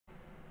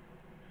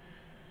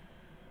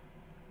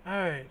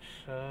Alright,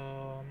 so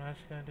I'm not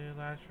just gonna do the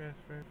last recipe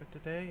for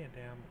today, and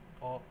then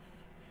I'm off.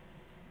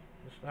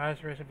 This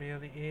last recipe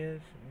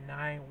is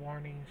 9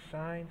 Warning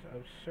Signs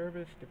of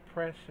Service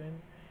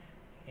Depression,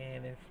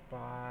 and it's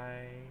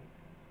by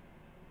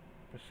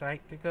the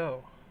site to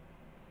go.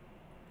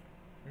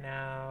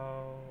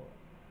 Now,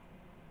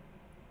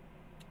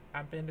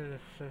 I've been to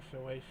this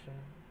situation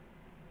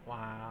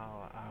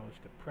while I was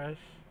depressed.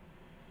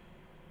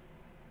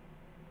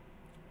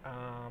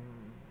 Um,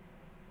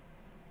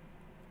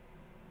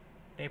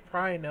 they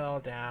probably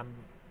know that I'm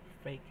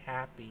fake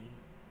happy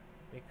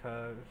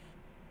because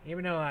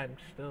even though I'm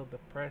still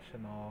depressed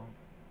and all,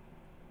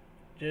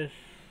 just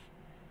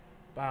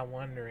by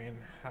wondering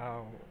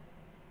how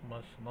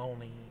much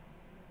lonely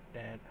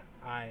that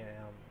I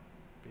am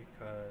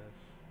because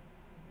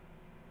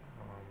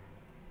um,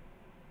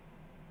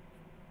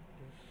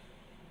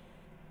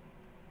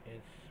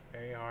 it's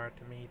very hard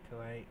to me to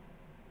like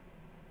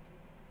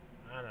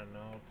I don't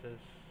know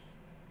just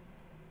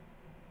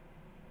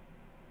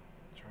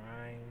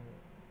trying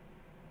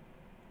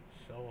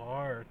so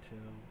hard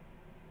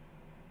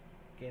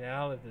to get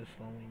out of this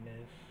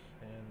loneliness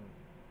and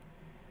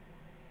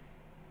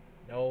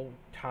no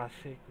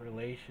toxic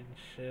relationships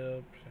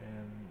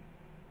and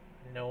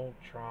no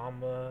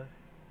trauma,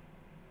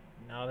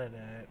 none of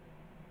that.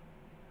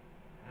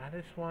 I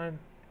just want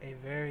a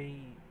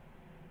very,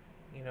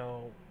 you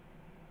know,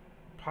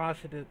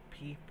 positive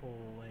people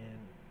and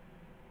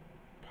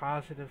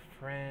positive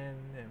friend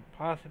and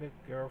positive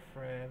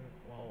girlfriend.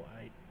 Well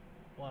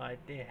I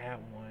did have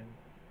one.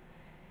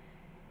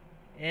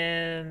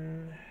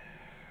 And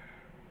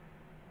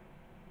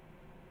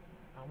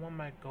I want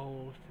my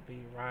goals to be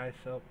rise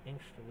up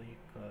instantly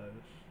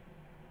because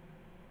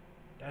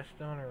that's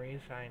the only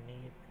reason I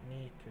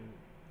need to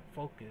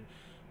focus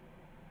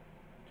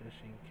just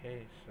in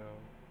case. So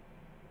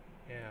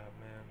yeah,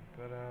 man.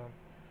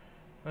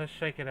 But let's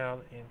check it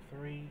out in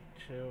three,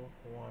 two,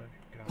 one,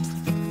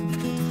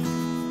 go.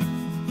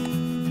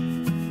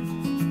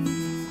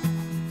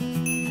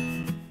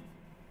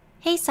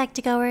 Hey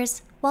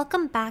Psych2Goers,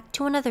 welcome back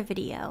to another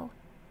video.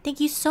 Thank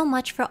you so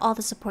much for all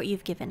the support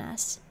you've given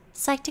us.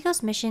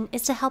 Psych2Go's mission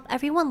is to help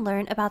everyone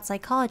learn about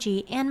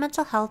psychology and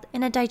mental health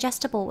in a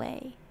digestible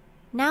way.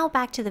 Now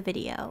back to the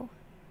video.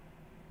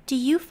 Do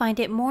you find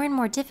it more and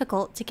more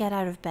difficult to get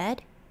out of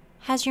bed?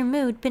 Has your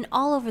mood been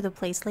all over the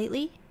place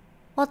lately?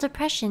 While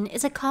depression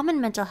is a common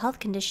mental health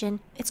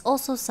condition, it's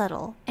also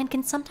subtle and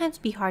can sometimes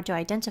be hard to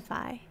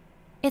identify.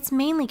 It's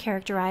mainly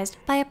characterized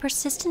by a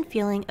persistent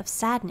feeling of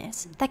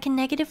sadness that can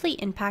negatively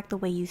impact the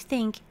way you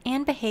think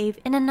and behave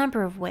in a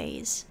number of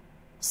ways.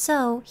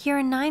 So, here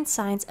are 9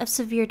 signs of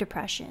severe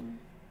depression.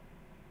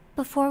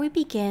 Before we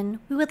begin,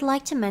 we would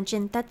like to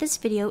mention that this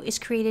video is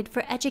created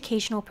for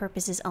educational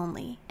purposes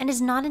only and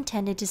is not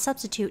intended to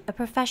substitute a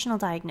professional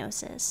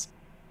diagnosis.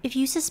 If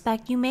you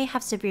suspect you may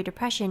have severe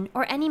depression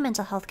or any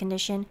mental health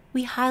condition,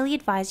 we highly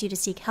advise you to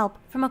seek help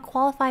from a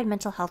qualified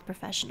mental health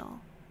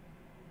professional.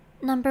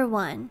 Number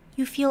 1.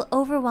 You feel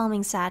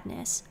overwhelming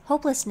sadness,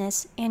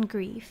 hopelessness, and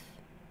grief.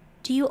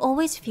 Do you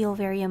always feel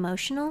very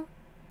emotional?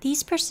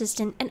 These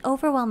persistent and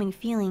overwhelming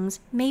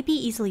feelings may be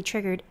easily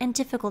triggered and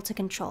difficult to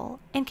control,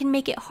 and can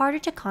make it harder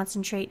to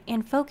concentrate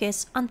and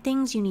focus on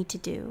things you need to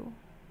do.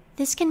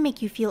 This can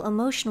make you feel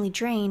emotionally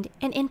drained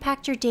and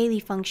impact your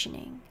daily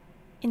functioning.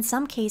 In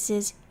some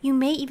cases, you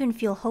may even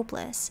feel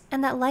hopeless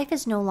and that life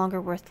is no longer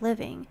worth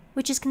living,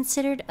 which is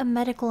considered a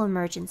medical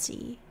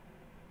emergency.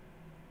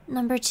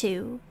 Number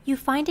 2. You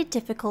find it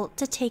difficult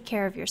to take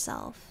care of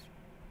yourself.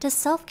 Does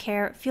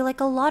self-care feel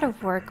like a lot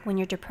of work when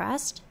you're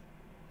depressed?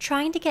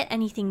 Trying to get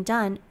anything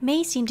done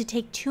may seem to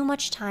take too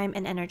much time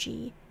and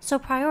energy, so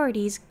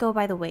priorities go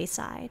by the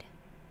wayside.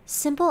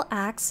 Simple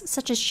acts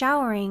such as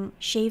showering,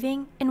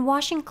 shaving, and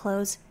washing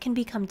clothes can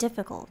become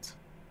difficult.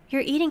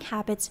 Your eating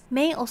habits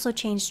may also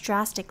change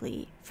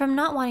drastically, from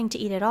not wanting to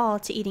eat at all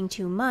to eating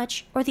too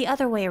much, or the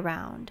other way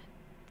around.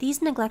 These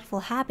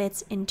neglectful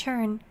habits, in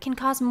turn, can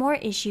cause more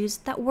issues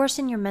that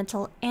worsen your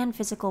mental and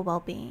physical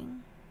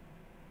well-being.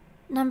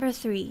 Number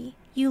 3.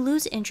 You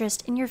lose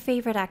interest in your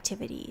favorite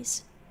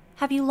activities.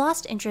 Have you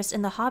lost interest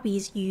in the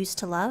hobbies you used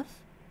to love?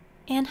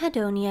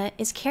 Anhedonia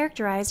is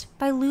characterized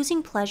by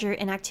losing pleasure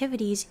in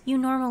activities you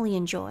normally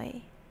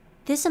enjoy.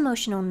 This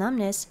emotional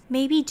numbness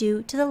may be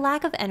due to the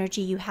lack of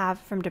energy you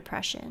have from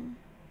depression.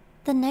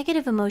 The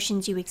negative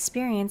emotions you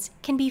experience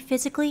can be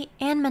physically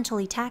and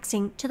mentally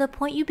taxing to the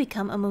point you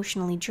become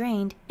emotionally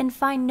drained and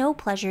find no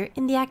pleasure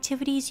in the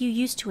activities you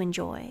used to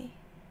enjoy.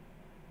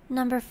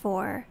 Number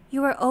 4.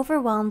 You are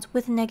overwhelmed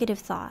with negative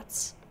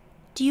thoughts.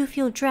 Do you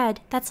feel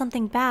dread that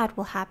something bad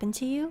will happen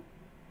to you?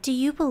 Do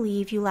you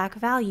believe you lack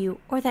value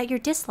or that you're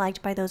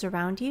disliked by those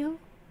around you?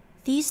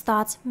 These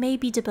thoughts may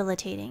be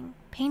debilitating,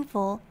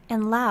 painful,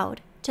 and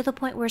loud to the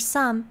point where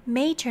some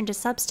may turn to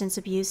substance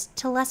abuse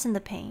to lessen the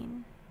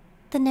pain.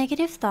 The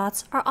negative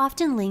thoughts are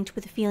often linked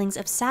with feelings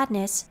of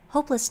sadness,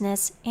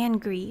 hopelessness,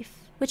 and grief,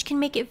 which can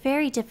make it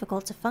very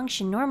difficult to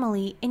function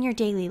normally in your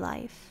daily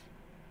life.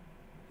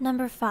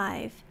 Number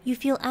 5. You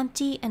feel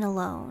empty and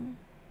alone.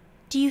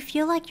 Do you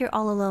feel like you're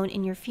all alone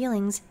in your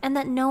feelings and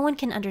that no one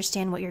can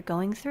understand what you're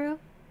going through?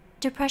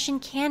 Depression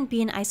can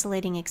be an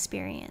isolating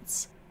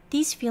experience.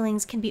 These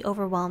feelings can be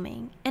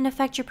overwhelming and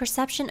affect your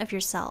perception of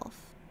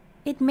yourself.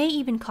 It may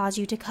even cause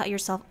you to cut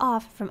yourself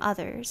off from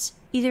others,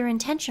 either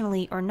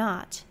intentionally or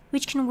not,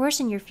 which can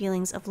worsen your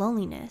feelings of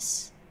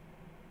loneliness.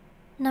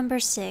 Number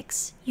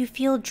 6, you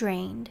feel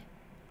drained.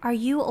 Are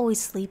you always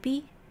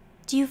sleepy?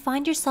 Do you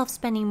find yourself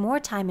spending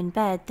more time in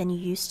bed than you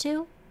used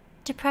to?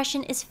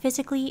 Depression is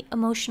physically,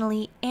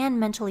 emotionally, and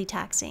mentally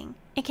taxing.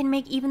 It can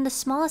make even the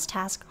smallest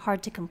task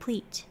hard to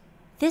complete.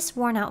 This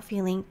worn-out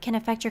feeling can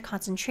affect your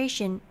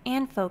concentration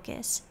and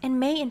focus, and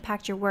may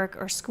impact your work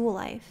or school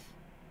life.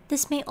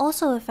 This may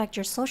also affect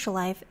your social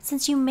life,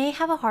 since you may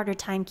have a harder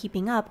time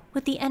keeping up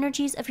with the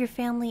energies of your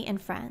family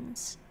and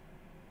friends.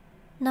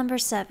 Number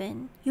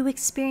 7, you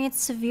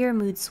experience severe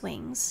mood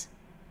swings.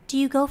 Do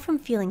you go from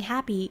feeling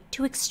happy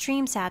to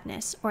extreme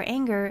sadness or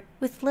anger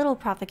with little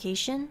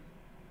provocation?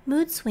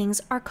 Mood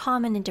swings are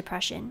common in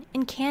depression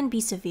and can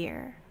be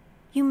severe.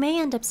 You may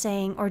end up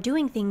saying or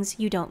doing things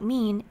you don't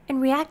mean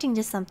and reacting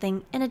to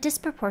something in a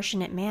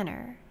disproportionate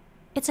manner.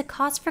 It's a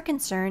cause for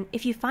concern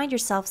if you find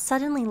yourself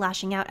suddenly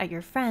lashing out at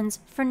your friends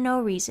for no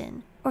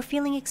reason or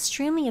feeling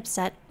extremely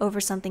upset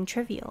over something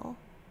trivial.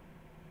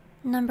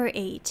 Number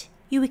 8,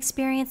 you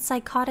experience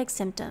psychotic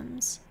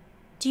symptoms.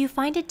 Do you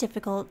find it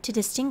difficult to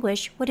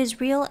distinguish what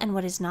is real and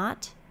what is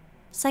not?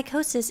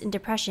 Psychosis in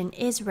depression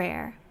is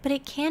rare, but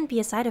it can be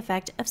a side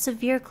effect of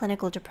severe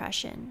clinical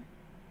depression.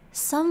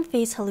 Some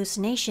face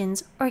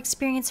hallucinations or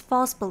experience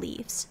false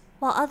beliefs,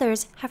 while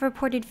others have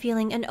reported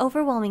feeling an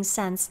overwhelming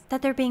sense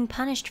that they're being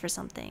punished for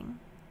something.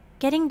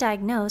 Getting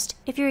diagnosed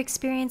if you're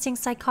experiencing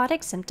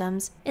psychotic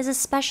symptoms is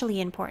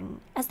especially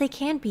important, as they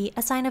can be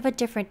a sign of a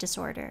different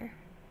disorder.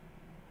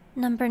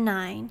 Number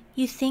 9,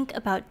 you think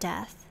about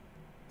death.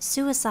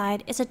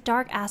 Suicide is a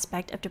dark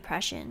aspect of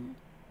depression.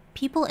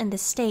 People in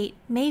this state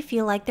may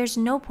feel like there's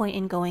no point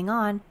in going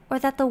on, or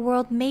that the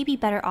world may be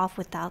better off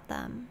without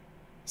them.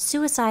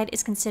 Suicide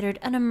is considered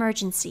an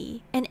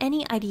emergency, and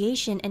any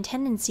ideation and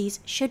tendencies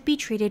should be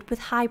treated with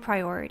high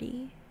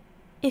priority.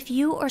 If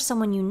you or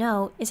someone you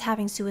know is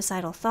having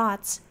suicidal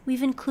thoughts,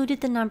 we've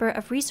included the number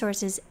of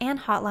resources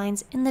and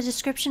hotlines in the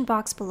description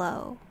box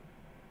below.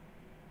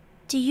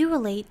 Do you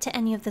relate to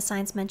any of the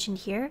signs mentioned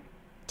here?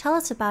 Tell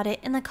us about it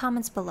in the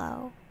comments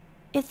below.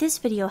 If this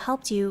video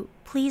helped you,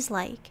 please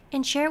like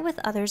and share it with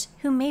others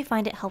who may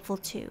find it helpful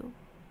too.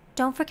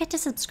 Don't forget to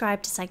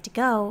subscribe to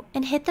Psych2Go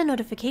and hit the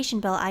notification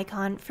bell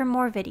icon for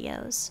more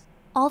videos.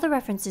 All the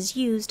references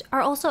used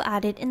are also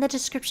added in the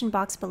description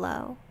box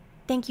below.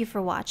 Thank you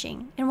for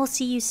watching, and we'll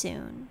see you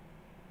soon.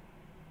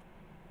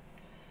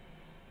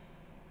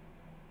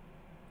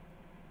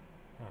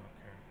 Okay.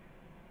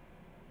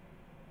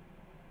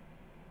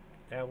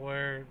 That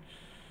words.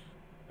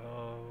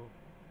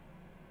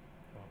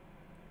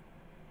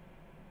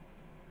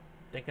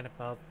 Thinking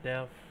about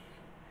death.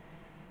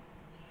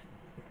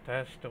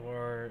 That's the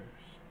words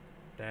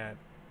that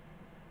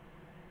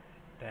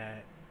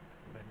the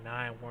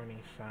 9 warning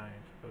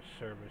signs of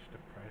service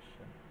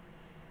depression.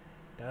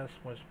 That's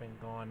what's been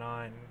going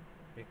on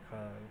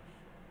because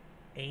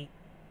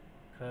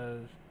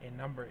in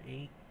number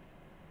 8,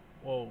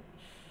 where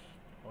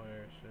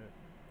is it?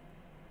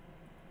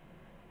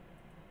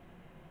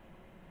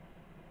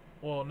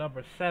 Well,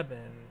 number 7,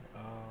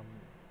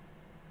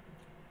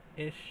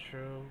 it's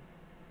true.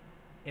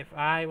 If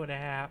that would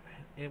have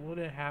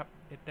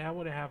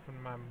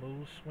happened my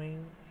mood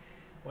swing,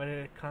 whether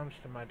it comes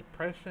to my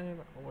depression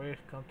or whether it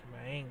comes to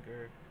my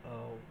anger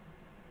of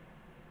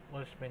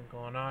what's been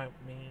going on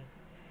with me,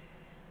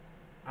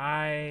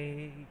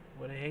 I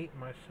would hate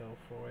myself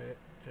for it,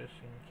 just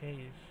in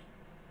case.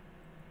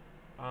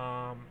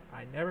 I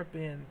never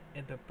been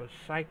into the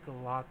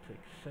psychological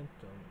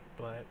symptom,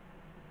 but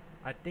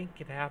I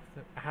think it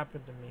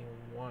happened to me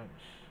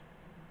once.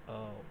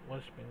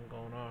 What's been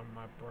going on in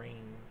my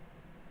brain.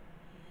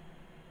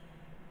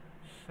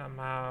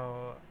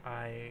 Somehow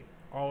I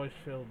always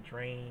feel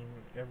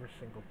drained every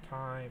single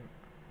time.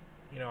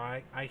 You know,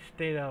 I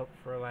stayed up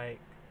for like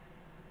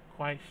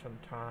quite some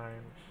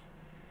times.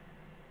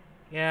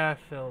 Yeah,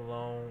 I feel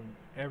alone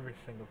every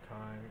single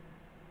time.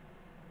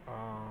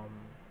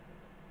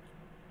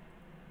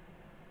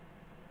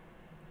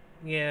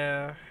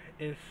 Yeah,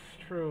 it's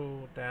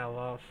true that I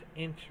lost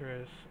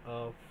interest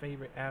of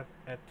favorite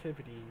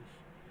activities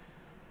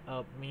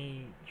of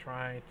me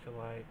trying to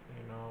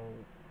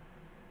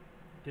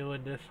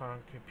doing this on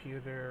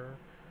computer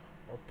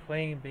or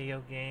playing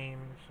video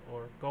games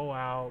or go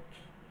out.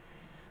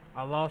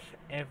 I lost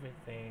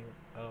everything.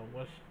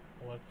 What's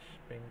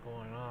been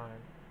going on?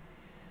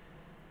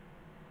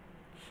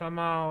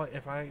 Somehow,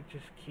 if I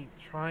just keep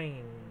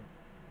trying,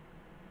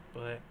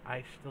 but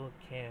I still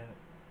can't.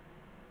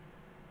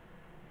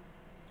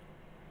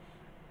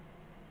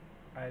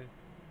 I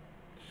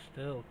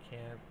still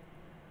can't.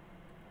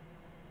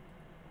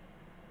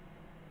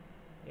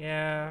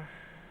 Yeah,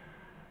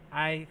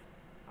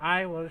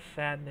 I was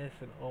sadness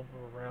and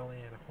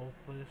overwhelming and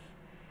hopeless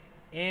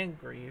and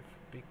grief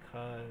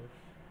because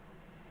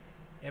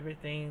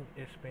everything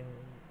has been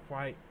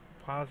quite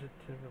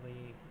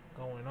positively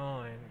going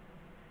on,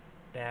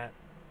 that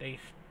they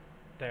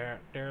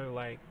they're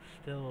like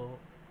still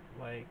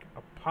like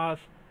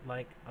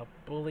like a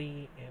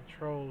bully and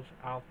trolls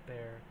out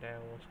there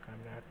that was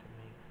coming after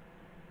me.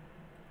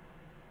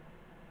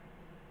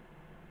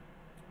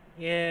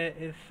 Yeah,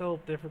 it's so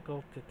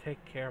difficult to take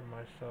care of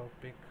myself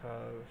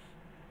because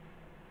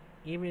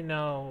even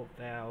though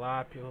that a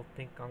lot of people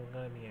think I'm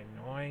gonna be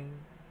annoying,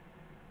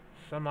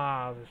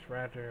 somehow I'd just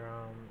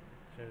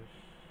just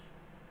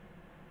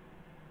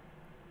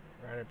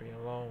rather be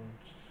alone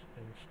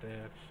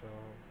instead. So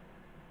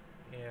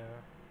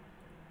yeah,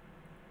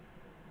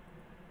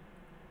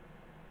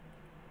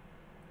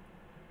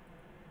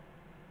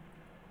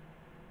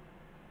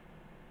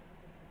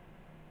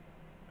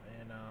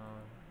 and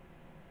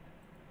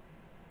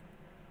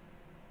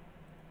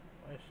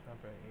what's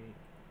number 8?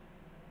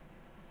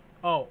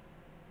 Oh,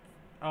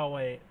 oh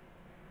wait,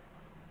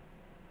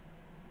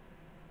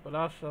 but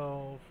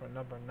also for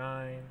number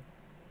 9,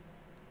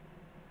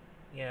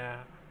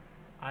 yeah,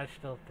 I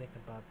still think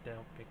about that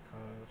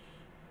because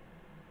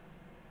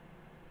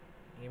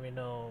even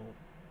though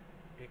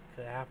it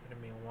could happen to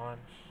me once,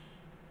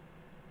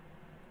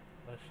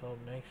 let's hope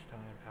next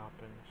time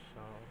happens.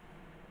 So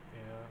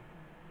yeah.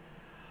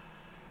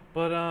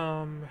 But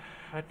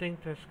I think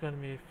that's gonna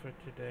be it for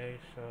today.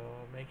 So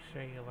make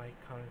sure you like,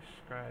 comment,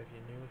 subscribe if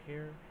you're new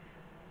here.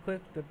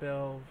 Click the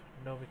bell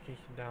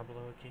notification down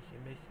below in case you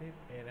miss it,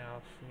 and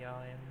I'll see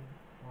y'all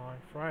on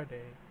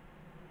Friday.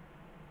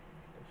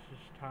 This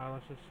is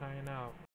Tyler just signing out.